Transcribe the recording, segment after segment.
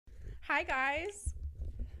Hi guys,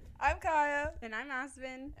 I'm Kaya, and I'm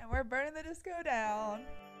Asvin. and we're burning the disco down.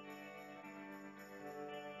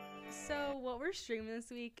 So what we're streaming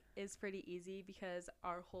this week is pretty easy because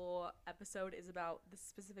our whole episode is about the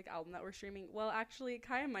specific album that we're streaming. Well, actually,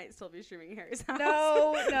 Kaya might still be streaming Harry's House.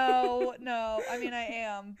 No. I mean, I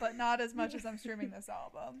am, but not as much as I'm streaming this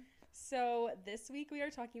album. So this week we are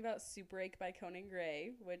talking about Super Ache by Conan,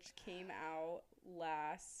 which came out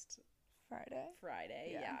last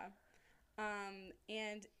Friday. Yeah.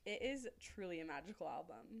 And it is truly a magical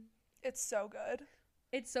album. It's so good.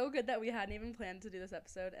 It's so good that we hadn't even planned to do this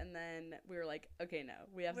episode, and then we were like, okay, no,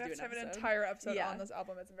 we have to do an entire episode on this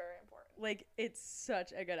album. It's very important. Like, it's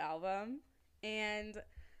such a good album. And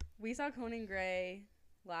we saw Conan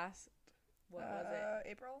last, what was it?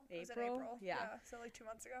 April? April? Yeah. So like 2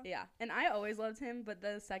 months ago. Yeah. And I always loved him, but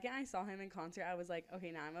the second I saw him in concert, I was like, okay,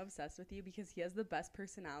 now I'm obsessed with you because he has the best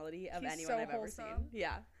personality of anyone I've ever seen.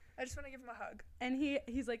 Yeah. I just want to give him a hug. And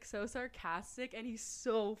he's like so sarcastic, and he's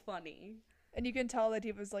so funny. And you can tell that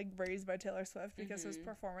he was like raised by Taylor Swift because his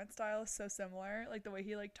performance style is so similar, like the way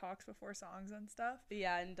he like talks before songs and stuff.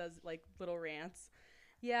 Yeah, and does like little rants.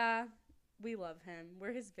 Yeah, we love him.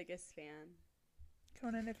 We're his biggest fan.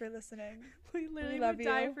 Conan, if you're listening, we literally would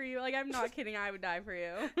die for you. Like, I'm not kidding. I would die for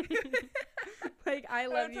you. Like, I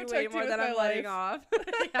love you way more than I'm letting off.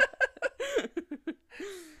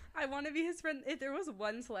 I want to be his friend. If there was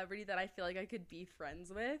one celebrity that I feel like I could be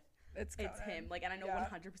friends with, it's him. Like, and I know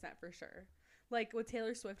 100% for sure. Like, with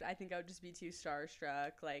Taylor Swift, I think I would just be too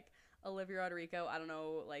starstruck. Like, Olivia Rodrigo, I don't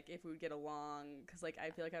know, like, if we would get along, because, like,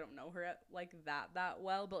 I feel like I don't know her, like, that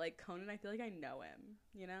well, but, like, Conan, I feel like I know him,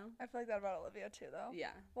 you know? I feel like that about Olivia, too, though.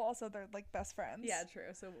 Yeah. Well, also, they're, like, best friends. Yeah,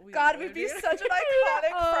 true. So we'd be such an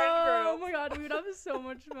iconic friend group. Oh, my God, we would have so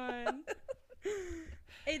much fun.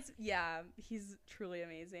 He's truly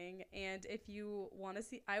amazing. And if you want to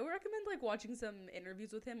see, I would recommend like watching some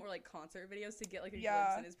interviews with him or like concert videos to get like a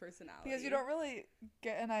glimpse in his personality, because you don't really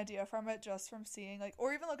get an idea from it just from seeing like,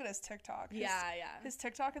 or even look at his TikTok. His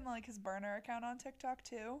TikTok and like his burner account on TikTok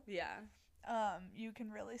too. You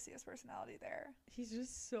can really see his personality there. He's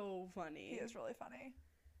just so funny. He is really funny.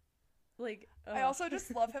 Like, I also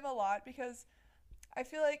just love him a lot because I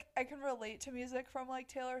feel like I can relate to music from, like,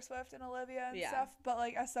 Taylor Swift and Olivia and stuff, but,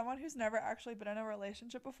 like, as someone who's never actually been in a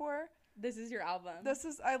relationship before... This is your album.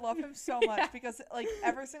 I love him so much because, like,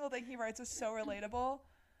 every single thing he writes is so relatable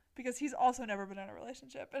because he's also never been in a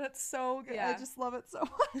relationship, and it's so good. I just love it so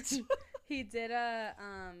much. He did a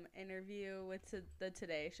interview with the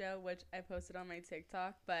Today Show, which I posted on my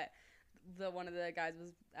TikTok, but one of the guys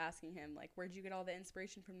was asking him, like, where'd you get all the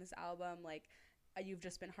inspiration from this album? Like, you've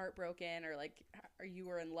just been heartbroken, or like, or you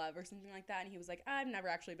were in love or something like that, and he was like, I've never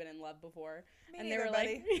actually been in love before. They were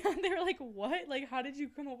like, they were like, what? Like, how did you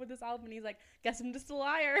come up with this album? And he's like, guess I'm just a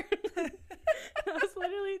liar. I was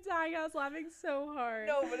literally dying. I was laughing so hard.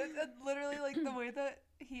 No, but it literally, like, the way that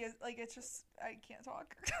he is, like, it's just, I can't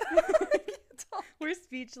talk. I can't talk. We're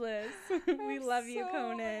speechless. We love you,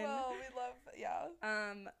 Conan. Well, we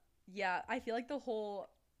love, yeah, I feel like the whole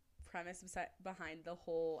premise behind the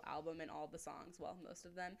whole album and all the songs, well, most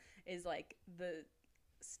of them, is like the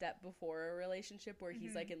step before a relationship where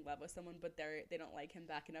he's like in love with someone, but they don't like him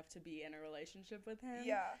back enough to be in a relationship with him.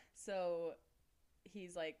 So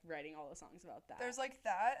he's like writing all the songs about that. There's like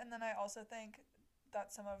that, and then I also think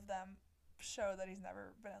that some of them show that he's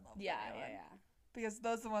never been in love with anyone. Because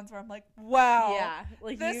those are the ones where I'm like, wow. Yeah,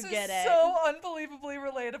 like, this you get is it. so unbelievably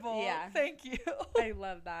relatable. Yeah. Thank you. I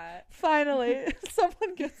love that. Finally,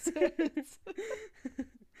 someone gets it. It's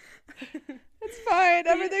fine.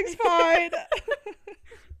 Everything's fine.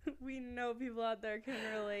 We know people out there can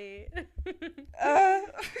relate.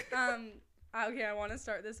 Okay, I want to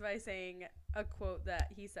start this by saying a quote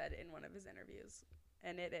that he said in one of his interviews,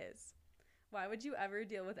 and it is, "Why would you ever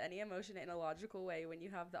deal with any emotion in a logical way when you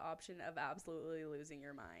have the option of absolutely losing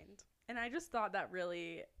your mind?" And I just thought that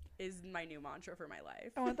really is my new mantra for my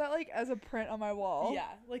life. I want that, like, as a print on my wall.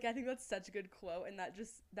 Yeah, like, I think that's such a good quote, and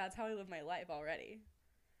that's how I live my life already.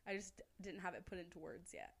 I just didn't have it put into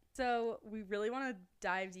words yet. So we really want to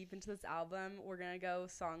dive deep into this album. We're going to go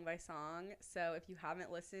song by song. So if you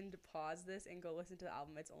haven't listened, pause this and go listen to the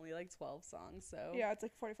album. It's only like 12 songs. So yeah, it's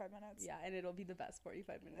like 45 minutes. Yeah, and it'll be the best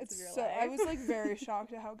 45 minutes of your life. I was like very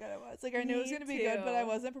shocked at how good it was. Like, I knew it was going to be good, but I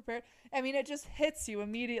wasn't prepared. I mean, it just hits you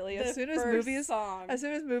immediately. As soon as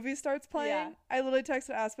movies starts playing, I literally texted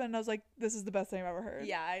Aspen and I was like, this is the best thing I've ever heard.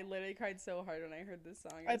 Yeah, I literally cried so hard when I heard this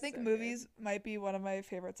song. I think Movies might be one of my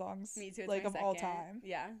favorite songs. Me too. It's like, of all time.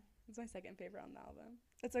 Yeah. It's my second favorite on the album.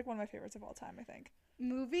 It's like one of my favorites of all time, I think.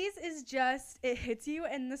 Movies is just, it hits you,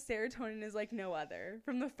 and the serotonin is like no other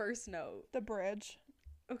from the first note. The bridge.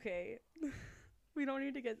 Okay. We don't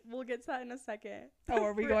need to we'll get to that in a second. Oh,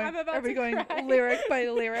 are we going lyric by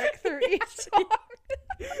lyric through each song?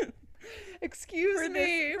 Excuse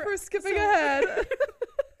me for skipping ahead.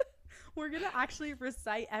 We're going to actually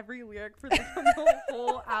recite every lyric from the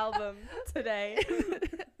whole album today.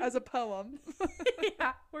 As a poem.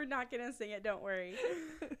 Yeah, we're not going to sing it, don't worry.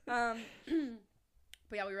 But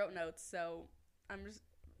yeah, we wrote notes, so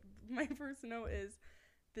my first note is,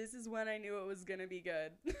 this is when I knew it was gonna be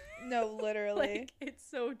good. No, literally. Like, it's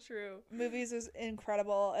so true. Movies is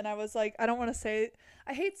incredible, and I was like, I don't want to say,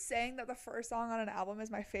 I hate saying that the first song on an album is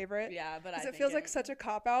my favorite. Yeah, but because it feels like such a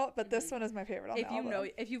cop out. But this one is my favorite on the album.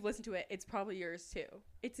 If you've listened to it, it's probably yours too.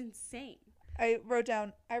 It's insane. I wrote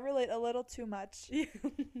down, I relate a little too much.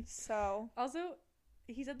 So also,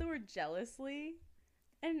 he said the word jealously,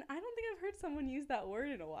 and I don't think I've heard someone use that word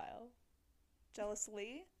in a while.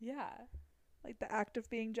 Jealously? Yeah. Like the act of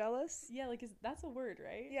being jealous? Yeah, like that's a word,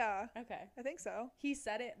 right? Yeah. Okay. I think so. He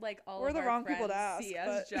said it like all We're of the our wrong friends people to ask, see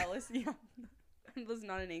us jealous. Yeah. I was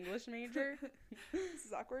not an English major. This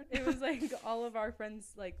is awkward. It was like all of our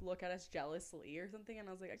friends like look at us jealously or something, and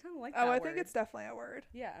I was like, I kind of like that word. Oh, I think it's definitely a word.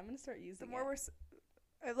 Yeah, I'm gonna start using it. The more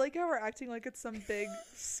I like how we're acting like it's some big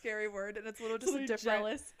scary word, and it's a little just a different.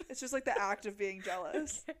 Jealous. It's just like the act of being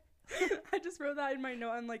jealous. Okay. I just wrote that in my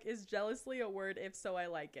note. I'm like, is jealously a word? If so, I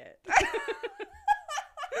like it.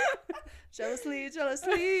 Jealously,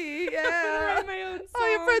 yeah. Write my own song. Oh,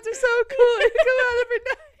 your friends are so cool. You come out every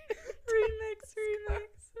night.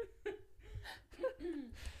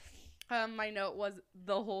 Remix. My note was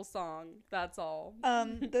the whole song. That's all.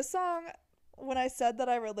 This song, when I said that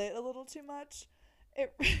I relate a little too much, him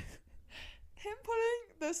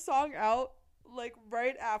putting this song out like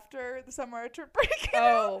right after the Summer I Turned Pretty came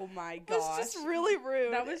out, my gosh, was just really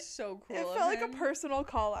rude. That was so cool. It felt like a personal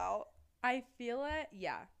call out. I feel it.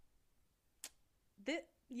 Yeah.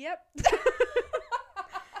 Yep.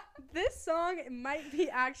 This song might be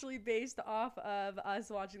actually based off of us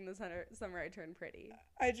watching the Summer I Turned Pretty.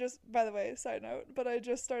 By the way, side note, but I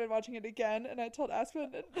just started watching it again, and I told Aspen,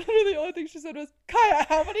 and the only thing she said was, Kaya,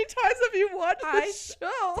 how many times have you watched this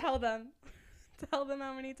show? Tell them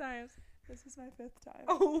how many times. This is my 5th time.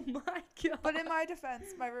 Oh my god. But in my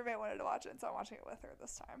defense, my roommate wanted to watch it, so I'm watching it with her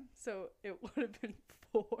this time. So it would have been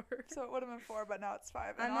 4. So it would have been 4, but now it's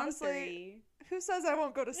 5. And I'm honestly, on 3. Who says I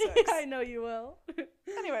won't go to 6? Yeah, I know you will.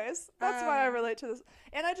 Anyways, that's why I relate to this.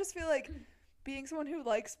 And I just feel like being someone who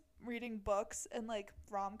likes reading books and like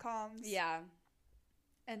rom-coms. Yeah.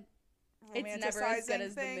 And romanticizing it's never as good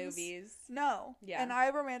as the movies. No. Yeah. And I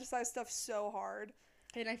romanticize stuff so hard.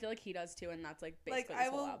 And I feel like he does too, and that's like basically this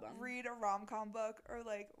whole album. I will read a rom-com book or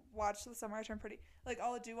like watch The Summer I Turned Pretty. Like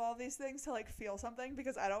I'll do all these things to like feel something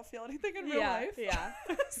because I don't feel anything in real life. Yeah.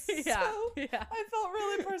 So I felt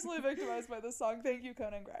really personally victimized by this song. Thank you,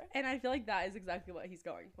 Conan Gray. And I feel like that is exactly what he's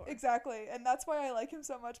going for. Exactly. And that's why I like him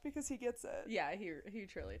so much, because he gets it. Yeah, he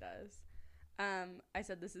truly does. I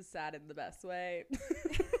said this is sad in the best way.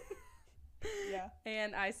 Yeah.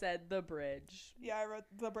 And I said the bridge. Yeah, I wrote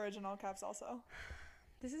the bridge in all caps also.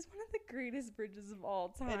 This is one of the greatest bridges of all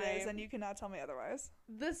time. It is, and you cannot tell me otherwise.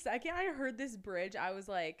 The second I heard this bridge, I was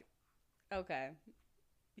like, okay,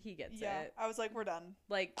 he gets it. Yeah, I was like, we're done.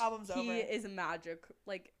 Like, album's over. He is magic.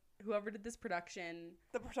 Like, whoever did this production.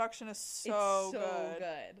 The production is so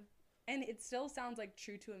good. And it still sounds like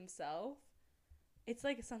true to himself. It's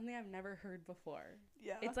like something I've never heard before.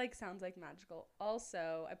 Yeah. It's like sounds like magical.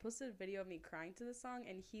 Also, I posted a video of me crying to the song,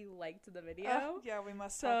 and he liked the video. Yeah, we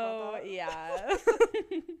must talk about that. Yeah.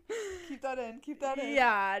 Keep that in.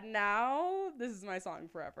 Yeah, now this is my song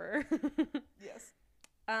forever. Yes.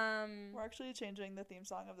 We're actually changing the theme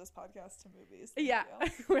song of this podcast to movies. Yeah,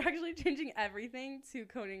 we're actually changing everything to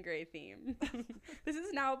Conan Gray theme. This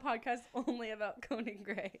is now a podcast only about Conan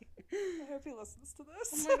Gray. I hope he listens to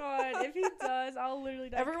this. Oh my god, if he does, I'll literally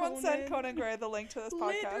die. Everyone send Conan Gray the link to this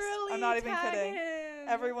podcast. Literally, I'm not even kidding. Him.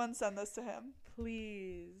 Everyone send this to him.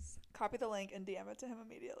 Please. Copy the link and DM it to him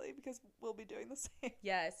immediately, because we'll be doing the same.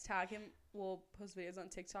 Yes, tag him. We'll post videos on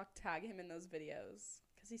TikTok. Tag him in those videos.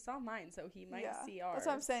 Because he saw mine, so he might see ours. That's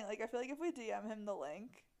what I'm saying. Like, I feel like if we DM him the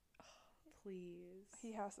link, please,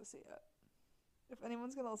 he has to see it. If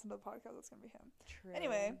anyone's gonna listen to the podcast, it's gonna be him. True.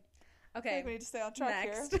 Anyway, okay, I think we need to stay on track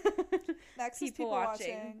here. Next is people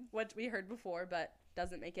watching, what we heard before, but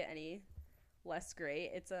doesn't make it any less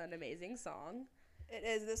great. It's an amazing song. It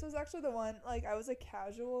is. This was actually the one, like, I was a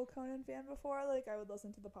casual Conan fan before. Like, I would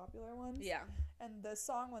listen to the popular ones. Yeah. And this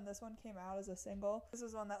song, when this one came out as a single, this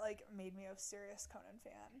was one that, like, made me a serious Conan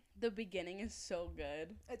fan. The beginning is so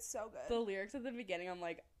good. It's so good. The lyrics at the beginning, I'm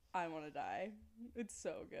like, I want to die. It's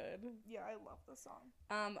so good. Yeah, I love this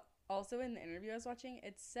song. also in the interview I was watching,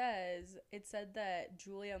 it said that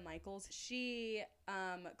Julia Michaels, she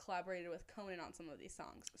collaborated with Conan on some of these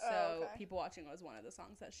songs. So People Watching was one of the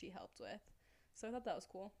songs that she helped with. So I thought that was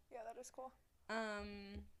cool. Yeah, that is cool.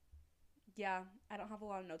 Yeah, I don't have a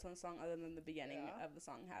lot of notes on the song other than the beginning of the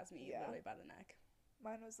song has me literally by the neck.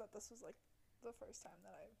 Mine was that this was like the first time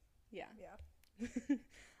that I... Yeah. Yeah.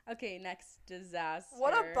 Okay, next, Disaster.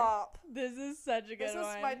 What a bop. This is such a good one.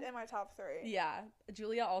 This is in my top 3. Yeah.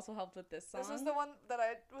 Julia also helped with this song. This was the one that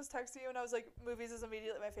I was texting you and I was like, movies is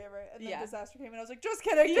immediately my favorite. And then Disaster came and I was like, just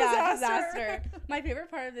kidding, Disaster. My favorite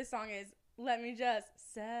part of this song is, let me just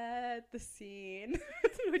set the scene.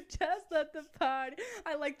 Just let the party.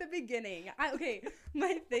 I like the beginning.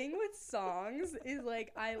 My thing with songs is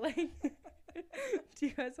like, I like... Do you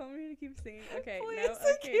guys want me to keep singing? Okay, please, no?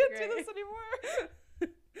 I Okay, can't great. do this anymore.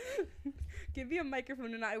 Give me a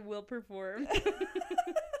microphone and I will perform.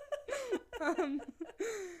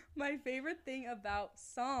 My favorite thing about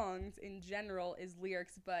songs in general is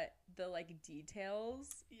lyrics, but the like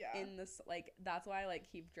details in this, like, that's why I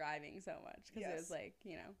like Keep Driving so much, because it was like,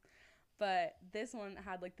 you know. But this one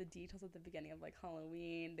had like the details at the beginning of like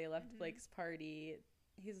Halloween. They left Blake's party.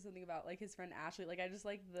 He said something about like his friend Ashley. Like, I just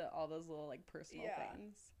like all those little like personal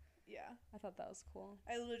things. Yeah, I thought that was cool.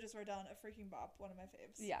 I literally just wrote down a freaking bop, one of my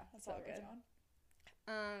faves. Yeah, that's so all I wrote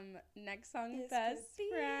down. Next song, this Best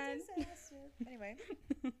Friend. Anyway.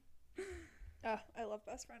 I love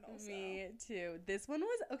Best Friend also. Me too. This one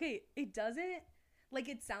was okay. It doesn't like,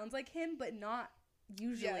 it sounds like him, but not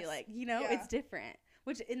usually like, you know, it's different,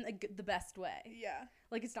 which in the best way. Yeah.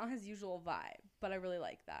 Like, it's not his usual vibe, but I really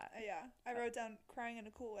like that. Yeah. I wrote down crying in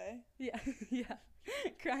a cool way. Yeah. Yeah.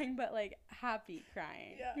 Crying, but like happy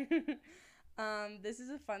crying. Yeah. This is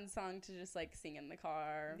a fun song to just like sing in the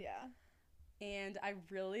car. Yeah. And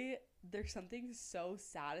there's something so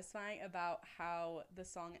satisfying about how the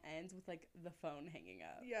song ends with like the phone hanging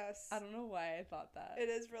up. Yes. I don't know why I thought that. It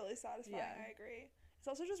is really satisfying. Yeah. I agree. It's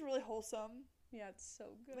also just really wholesome. Yeah, it's so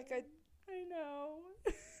good. Like I know.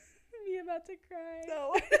 Me about to cry.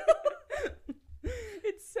 No, I know.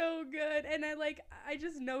 It's so good. And I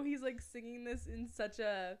just know he's like singing this in such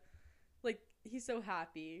a, like, he's so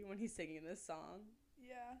happy when he's singing this song.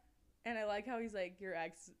 Yeah. And I like how he's like, your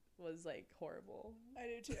ex was like horrible. I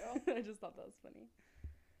do too. I just thought that was funny.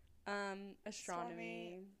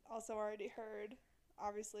 Astronomy. Also already heard.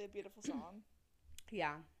 Obviously a beautiful song.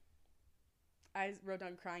 Yeah. I wrote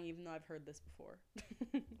down crying even though I've heard this before.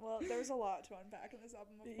 Well, there's a lot to unpack in this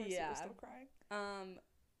album. Of course, you were still crying.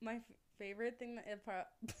 My favorite thing that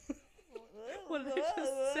what did I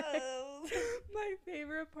just say? My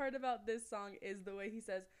favorite part about this song is the way he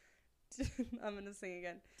says, I'm gonna sing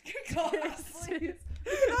again. God, please.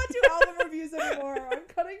 We cannot do album reviews anymore. I'm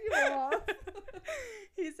cutting you off.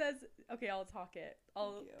 He says, okay, I'll talk it.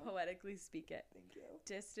 I'll poetically speak it. Thank you.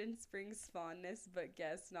 Distance brings fondness, but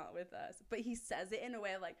guess not with us. But he says it in a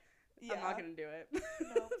way like, I'm not gonna do it.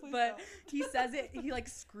 No, please but don't. He says it, he like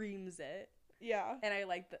screams it. Yeah. And I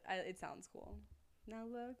like it sounds cool. Now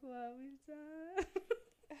look what we've done.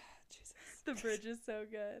 Jesus. The bridge is so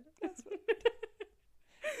good. That's what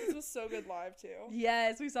this was so good live too.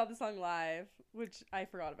 Yes, we saw the song live, which I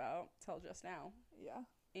forgot about till just now. Yeah.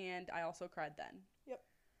 And I also cried then. Yep.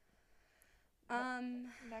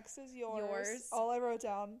 Next is yours. All I wrote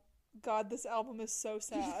down, God, this album is so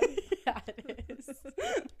sad. Yeah, it is.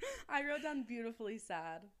 I wrote down beautifully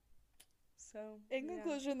sad. So in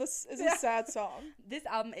conclusion, this is a sad song. This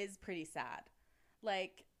album is pretty sad.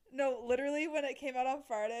 Like, no, literally when it came out on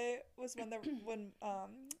Friday was when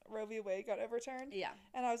Roe v. Wade got overturned. Yeah.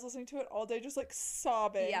 And I was listening to it all day just like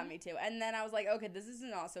sobbing. Yeah, me too. And then I was like, okay, this is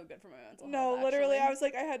not so good for my mental health. No, literally I was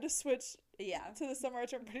like, I had to switch to the Summer I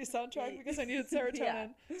Turned Pretty soundtrack because I needed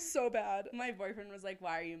serotonin so bad. My boyfriend was like,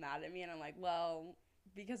 why are you mad at me? And I'm like, well,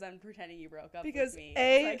 because I'm pretending you broke up because with me.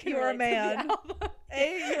 Because you're a man.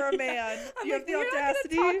 You're a man. You have the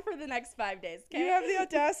audacity. We're not gonna talk for the next 5 days. Okay? You have the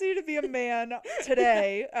audacity to be a man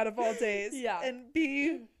today, out of all days. Yeah. And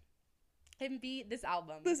B, this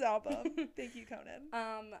album. Thank you,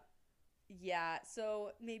 Conan. Yeah.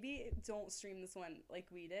 So maybe don't stream this one like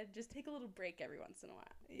we did. Just take a little break every once in a while.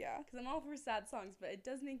 Yeah. Because I'm all for sad songs, but it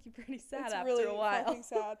does make you pretty sad after a while. It's really fucking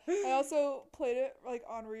sad. I also played it like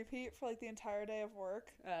on repeat for like the entire day of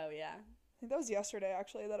work. Oh yeah. I think that was yesterday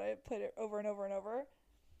actually that I played it over and over and over.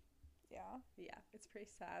 Yeah. Yeah, it's pretty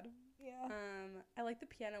sad. Yeah. I like the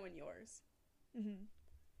piano in yours. Mhm.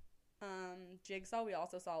 Jigsaw we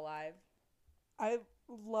also saw live. I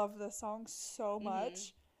love this song so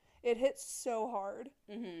much. It hits so hard.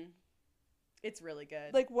 Mhm. It's really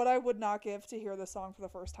good. Like what I would not give to hear this song for the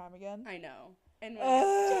first time again. I know. And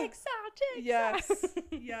when jigsaw. Yes.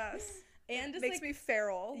 Yes. And just makes me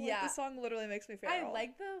feral. Like, the song literally makes me feral. I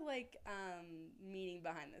like the meaning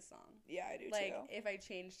behind this song. Yeah, I do too. Like, if I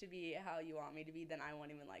change to be how you want me to be, then I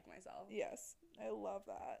won't even like myself. Yes, I love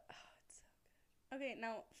that. Oh, it's so good. Okay,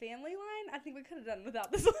 now Family Line. I think we could have done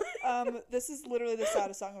without this one. This is literally the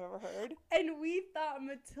saddest song I've ever heard. And we thought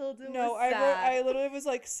Matilda was sad. sad. I literally was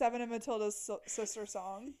like 7 of Matilda's sister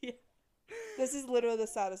song. Yeah. This is literally the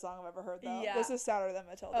saddest song I've ever heard, though. Yeah. This is sadder than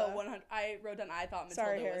Matilda. Oh, 100. I wrote down I thought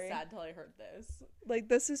Matilda was sad till I heard this. Like,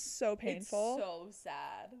 this is so painful. It's so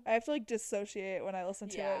sad. I have to, like, dissociate when I listen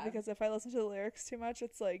to it, because if I listen to the lyrics too much,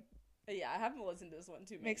 it's like... Yeah, I haven't listened to this one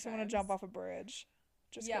too many makes me want to jump off a bridge.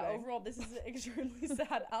 Just kidding. Overall, this is an extremely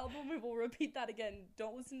sad album. We will repeat that again.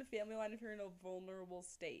 Don't listen to Family Line if you're in a vulnerable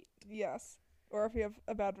state. Yes. Or if you have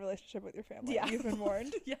a bad relationship with your family, you've been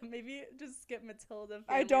warned. Maybe just skip Matilda.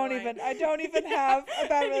 I don't even have a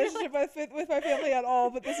bad relationship with my family at all.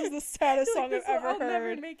 But this is the saddest song I've ever heard. I'll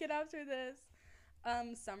never make it after this.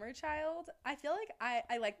 Summer Child. I feel like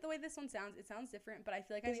I like the way this one sounds. It sounds different, but I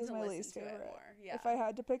feel like I need to listen to it more. Yeah. If I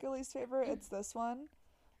had to pick a least favorite, it's this one.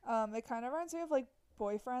 It kind of reminds me of like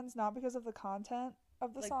Boyfriends, not because of the content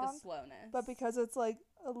of the song, the slowness, but because it's like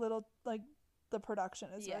a little like. The production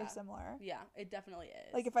is very similar. Yeah, it definitely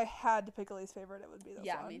is. Like, if I had to pick a least favorite, it would be this one.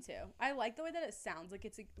 Yeah, me too. I like the way that it sounds. Like,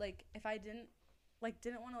 it's, like, if I didn't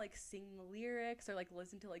want to, like, sing the lyrics or, like,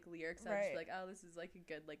 listen to, like, lyrics, I'd just be like, oh, this is, like, a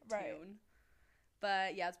good, like, tune.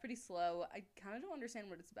 But, yeah, it's pretty slow. I kind of don't understand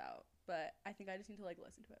what it's about, but I think I just need to, like,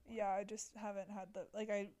 listen to it more. Yeah, I just haven't had the, like,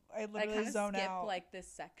 I literally zone skip, out. like, this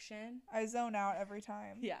section. I zone out every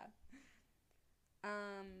time. Yeah.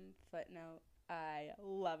 Footnote. I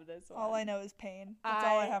love this one. All I know is pain. That's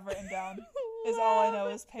all I have written down. Is all I know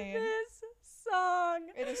is pain. This song.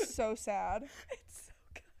 It is so sad. It's so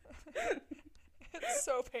good. It's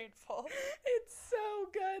so painful. It's so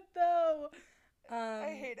good though.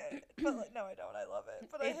 I hate it. But like, no, I don't. I love it.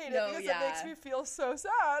 But I hate it because it makes me feel so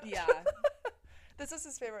sad. Yeah. This is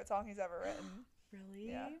his favorite song he's ever written.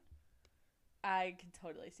 Really? Yeah. I can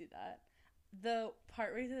totally see that. The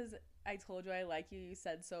part where he says, I told you I like you, you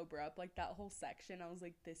said sober up, like that whole section, I was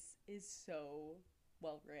like, this is so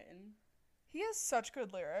well written. He has such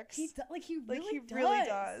good lyrics. He really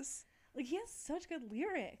does. Like, he has such good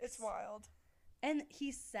lyrics. It's wild. And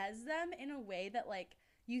he says them in a way that, like,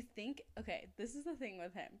 you think, okay, this is the thing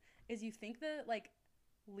with him, is you think the, like,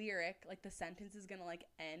 lyric, like, the sentence is gonna, like,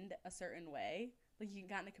 end a certain way. Like, you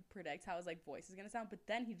kind of could predict how his, like, voice is gonna sound, but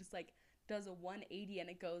then he just, like, does a 180 and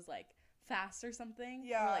it goes, like, fast or something.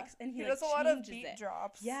 Yeah. Or like, and he does like, a lot of beat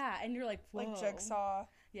drops. Yeah, and you're like, whoa. Like Jigsaw.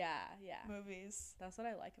 Yeah. Movies. That's what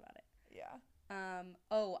I like about it. Yeah.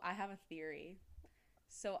 Oh, I have a theory.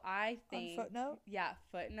 So I think On Footnote? Yeah,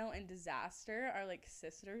 Footnote and Disaster are like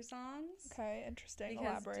sister songs. Okay, interesting.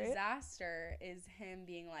 Because Elaborate. Disaster is him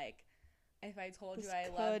being like, if I told this you I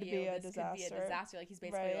love you, this disaster. could be a disaster. Like, he's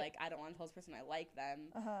basically like, I don't want to tell this person I like them.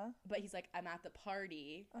 But he's like, I'm at the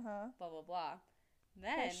party. Blah, blah, blah.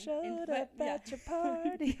 Then I showed up at your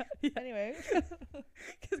party. Anyway,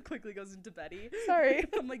 because quickly goes into Betty. Sorry,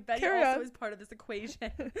 I'm like, Betty also is part of this equation.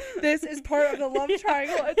 This is part of the love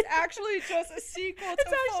triangle. It's actually just a sequel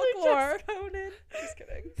to Folklore. Just Conan. Just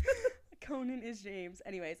kidding. Conan is James.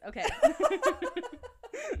 Anyways, okay.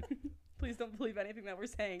 Please don't believe anything that we're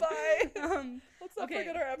saying. Bye. Let's not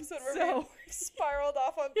forget our episode where we spiraled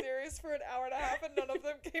off on theories for an hour and a half and none of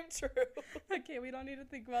them came true. Okay, we don't need to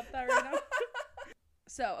think about that right now.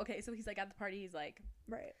 So he's like at the party, he's like,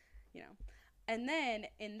 right, you know, and then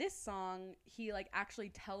in this song, he like actually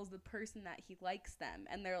tells the person that he likes them,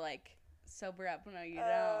 and they're like, sober up, no, you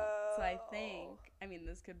don't. So I think, I mean,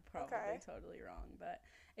 this could probably be totally wrong, but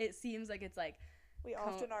it seems like it's like, we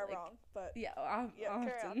often are like, wrong, but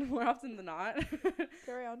often, more often than not.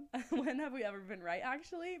 Carry on. When have we ever been right,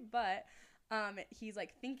 actually? But he's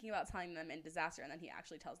like thinking about telling them in Disaster, and then he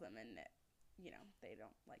actually tells them, and you know, they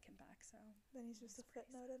don't like him back, so then he's just a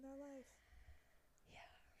footnote in their life.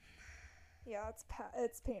 Yeah,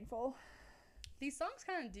 it's painful. These songs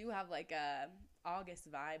kind of do have like a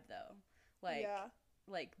August vibe though,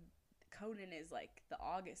 like Conan is like the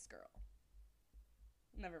August girl.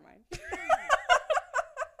 Never mind.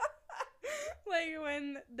 Like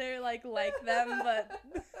when they're like them, but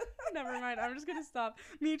never mind. I'm just gonna stop.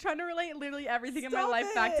 Me trying to relate literally everything in my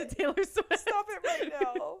life back to Taylor Swift. Stop it right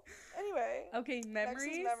now. Anyway. Okay, memories.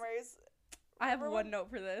 Next is memories. I have one note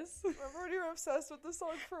for this. Remember when you were obsessed with the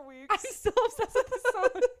song for weeks? I'm still obsessed with the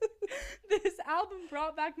song. This album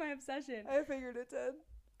brought back my obsession. I figured it did.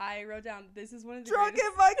 I wrote down, this is one of the Drunk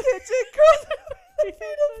greatest... in my kitchen, curled in the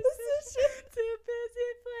fetal position. Too busy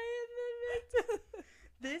playing the victim.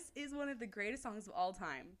 This is one of the greatest songs of all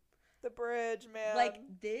time. The bridge, man. Like,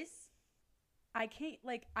 this, I can't,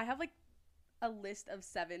 like, I have, like, a list of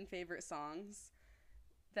 7 favorite songs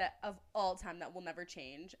that of all time that will never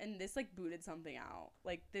change. And this, like, booted something out.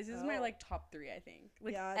 Like, this is my, like, top 3, I think.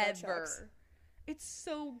 Like, ever. Checks. It's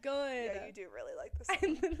so good. Yeah, you do really like this song.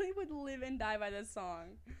 I literally would live and die by this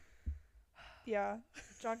song. Yeah.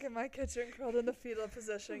 Drunk in my kitchen, curled in the fetal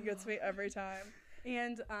position gets me every time.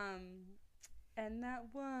 And that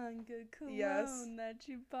one good cologne that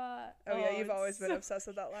you bought. Oh yeah, you've always been obsessed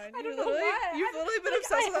with that line. I don't know why. You've literally been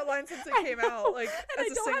obsessed with that line since it came out. Like, and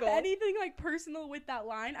as a single. I don't have anything, like, personal with that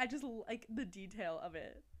line. I just like the detail of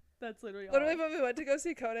it. That's literally all. Literally, when we went to go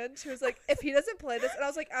see Conan, she was like, if he doesn't play this, and I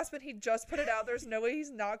was like, Aspen, he just put it out. There's no way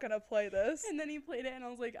he's not going to play this. And then he played it, and I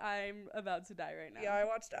was like, I'm about to die right now. Yeah, I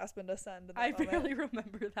watched Aspen descend in that moment. Barely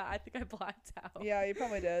remember that. I think I blacked out. Yeah, you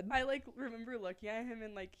probably did. I, like, remember looking at him,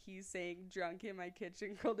 and, like, he's saying, drunk in my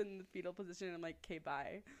kitchen, curled in the fetal position, and I'm like, okay,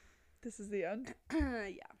 bye. This is the end?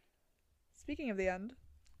 Yeah. Speaking of the end,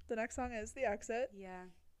 the next song is The Exit. Yeah.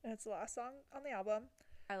 And it's the last song on the album.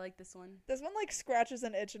 I like this one. This one, like, scratches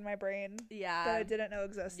an itch in my brain. Yeah. That I didn't know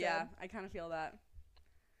existed. Yeah, I kind of feel that.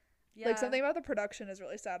 Yeah. Like, something about the production is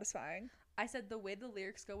really satisfying. I said the way the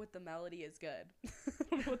lyrics go with the melody is good. I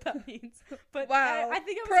don't know what that means. But wow. I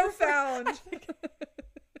think it was profound.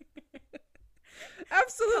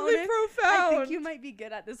 Absolutely Conan, profound. I think you might be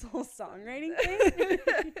good at this whole songwriting thing.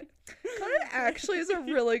 Conan actually is a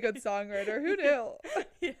really good songwriter. Who knew?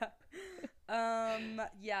 Yeah.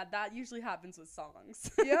 Yeah, that usually happens with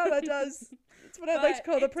songs. Yeah, that does. That's what I like to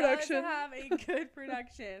call the production. It does have a good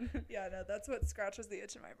production. Yeah, no, that's what scratches the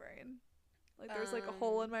itch in my brain. Like, there's like a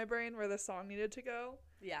hole in my brain where the song needed to go.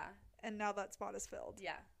 Yeah. And now that spot is filled.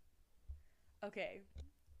 Yeah. Okay.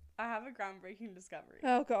 I have a groundbreaking discovery.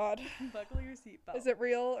 Oh, God. Buckle your seatbelt. Is it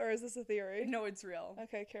real or is this a theory? No, it's real.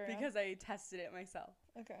 Okay, carry on. Because I tested it myself.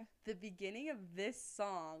 Okay. The beginning of this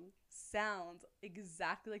song sounds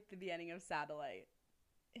exactly like the beginning of Satellite.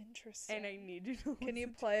 Interesting. And I need you to Can you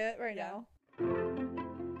play it right now?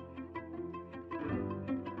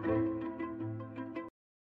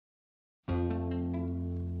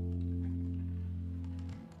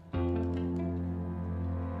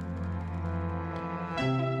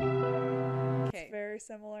 Very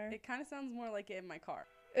similar. It kind of sounds more like it in my car.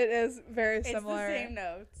 It is very similar. It's the same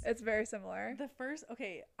notes. It's very similar.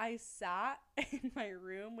 I sat in my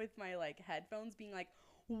room with my, like, headphones being like,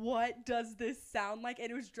 what does this sound like? And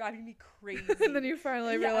it was driving me crazy. And then you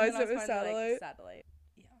finally realized it was Satellite. Like, Satellite.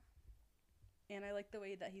 Yeah. And I like the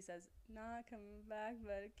way that he says, not coming back,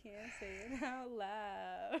 but I can't say it out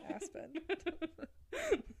loud. Aspen.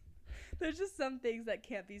 There's just some things that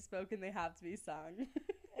can't be spoken. They have to be sung.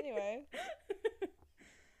 Anyway.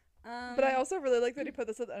 But I also really like that he put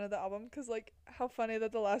this at the end of the album because, like, how funny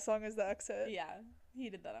that the last song is The Exit. Yeah, he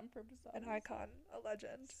did that on purpose. An icon, a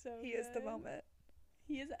legend. So he is the moment.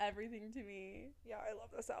 He is everything to me. Yeah, I love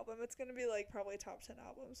this album. It's gonna be, like, probably top 10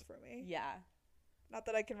 albums for me. Yeah. Not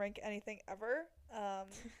that I can rank anything ever.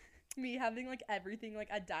 Me having, like, everything, like,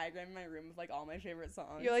 a diagram in my room of, like, all my favorite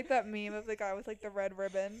songs. You're like that meme of the guy with, like, the red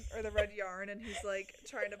ribbon or the red yarn, and he's, like,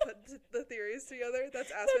 trying to put the theories together.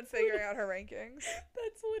 That's Aspen figuring out her rankings.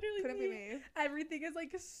 That's literally Couldn't be me. Everything is,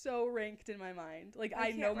 like, so ranked in my mind. Like,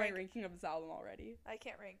 I know my ranking of this album already. I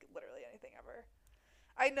can't rank literally anything ever.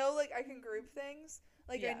 I know, like, I can group things.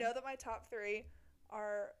 Like, I know that my top 3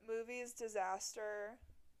 are movies, disaster,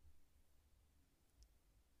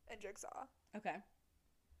 and Jigsaw. Okay.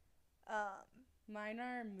 Mine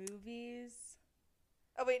are movies.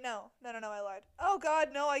 Oh, wait, no, I lied. Oh, God,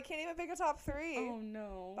 no, I can't even pick a top 3. Oh,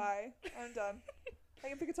 no. Bye. I'm done. I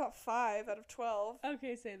can pick a top 5 out of 12.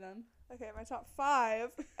 Okay, say them. Okay, my top 5,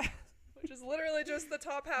 which is literally just the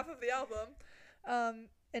top half of the album,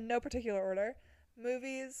 in no particular order.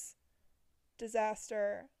 Movies,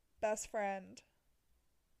 disaster, best friend,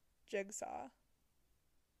 Jigsaw.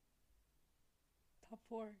 Top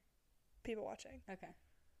 4. People watching. Okay.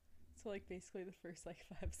 So, like, basically the first, like,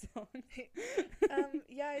 5 songs.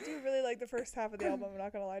 Yeah, I do really like the first half of the album, I'm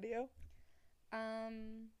not gonna lie to you.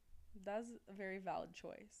 That's a very valid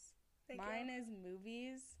choice. Mine is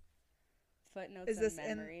movies, footnotes, and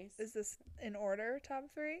memories. Is this in order, top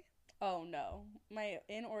 3? Oh, no. My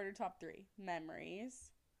in order top 3. Memories.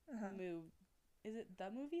 Is it the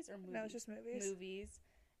movies or movies? No, it's just movies. Movies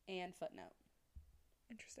and footnote.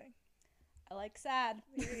 Interesting. I like sad.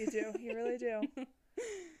 You do. You really do.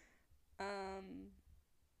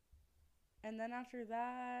 And then after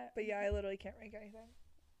that... But yeah, I literally can't rank anything.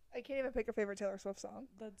 I can't even pick a favorite Taylor Swift song.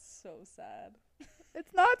 That's so sad.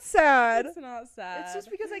 It's not sad. It's not sad. It's just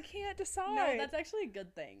because I can't decide. No, that's actually a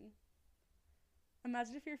good thing.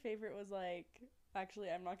 Imagine if your favorite was like, actually,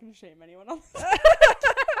 I'm not going to shame anyone else.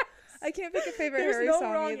 I can't pick a favorite Harry song either. There's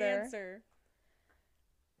no wrong answer.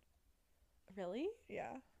 Really?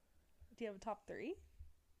 Yeah. Do you have a top 3?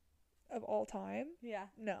 Of all time? Yeah.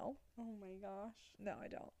 No. Oh my gosh. No, I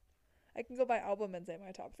don't. I can go by album and say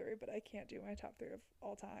my top 3, but I can't do my top 3 of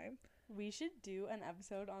all time. We should do an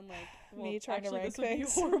episode on like me trying to rank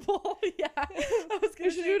things. Would be horrible. Yeah.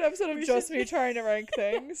 We should do an episode of just me trying to rank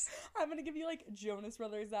things. I'm gonna give you like Jonas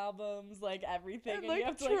Brothers albums, like everything, and like, you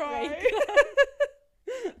have to like rank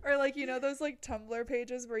them. Or like, you know those like Tumblr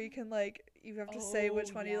pages where you can like you have to say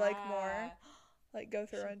which one you like more. Like go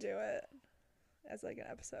through and do it as like an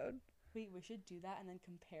episode. Wait, we should do that and then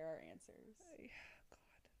compare our answers.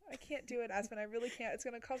 I can't do it, Aspen. I really can't. It's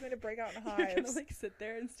gonna cause me to break out in hives. You're gonna like sit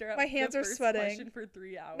there and stare at my hands are sweating for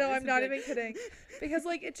 3 hours. No, I'm not even kidding. Because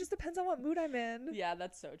like it just depends on what mood I'm in. Yeah,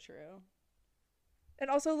 that's so true. And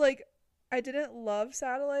also like I didn't love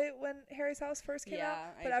Satellite when Harry's House first came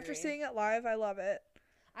out, but after seeing it live, I love it.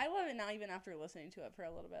 I love it now, even after listening to it for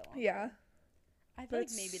a little bit longer. Yeah, I feel like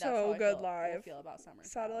maybe that's how I feel about Summer.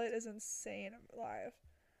 Satellite is insane live.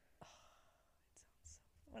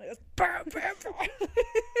 When it goes, bam, bam, bam.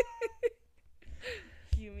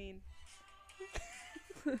 You mean?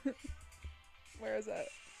 Where is it?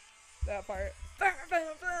 That part.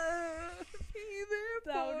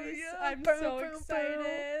 I'm so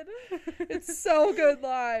excited. It's so good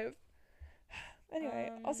live.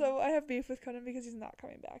 Anyway, also I have beef with Conan because he's not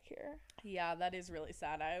coming back here. Yeah, that is really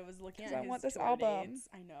sad. I was looking at his want this album. Dates.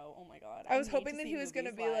 I know. Oh my god. I was hoping that he was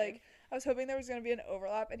gonna be like. I was hoping there was gonna be an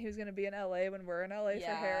overlap and he was gonna be in LA when we're in LA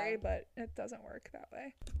for Harry, but it doesn't work that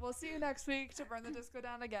way. We'll see you next week to burn the disco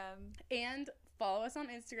down again. And follow us on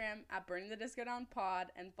Instagram at Burning the Disco Down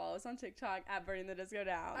Pod and follow us on TikTok at Burning the Disco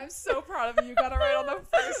Down. I'm so proud of you. You got it right on the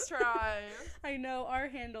first try. I know our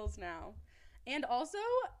handles now. And also,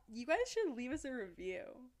 you guys should leave us a review.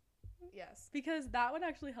 Yes. Because that would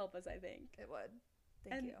actually help us, I think. It would.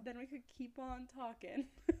 Thank you. And then we could keep on talking.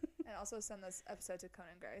 And also send this episode to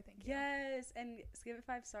Conan Gray. Thank you. Yes. And give it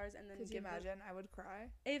 5 stars. And then could you imagine? I would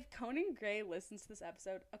cry. If Conan Gray listens to this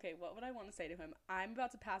episode, okay, what would I want to say to him? I'm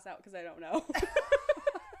about to pass out because I don't know.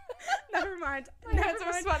 Never mind. My hands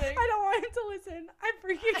are sweating. I don't want him to listen. I'm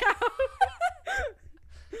freaking out.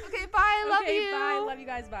 Okay, bye. Love you. Bye. Love you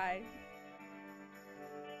guys. Bye.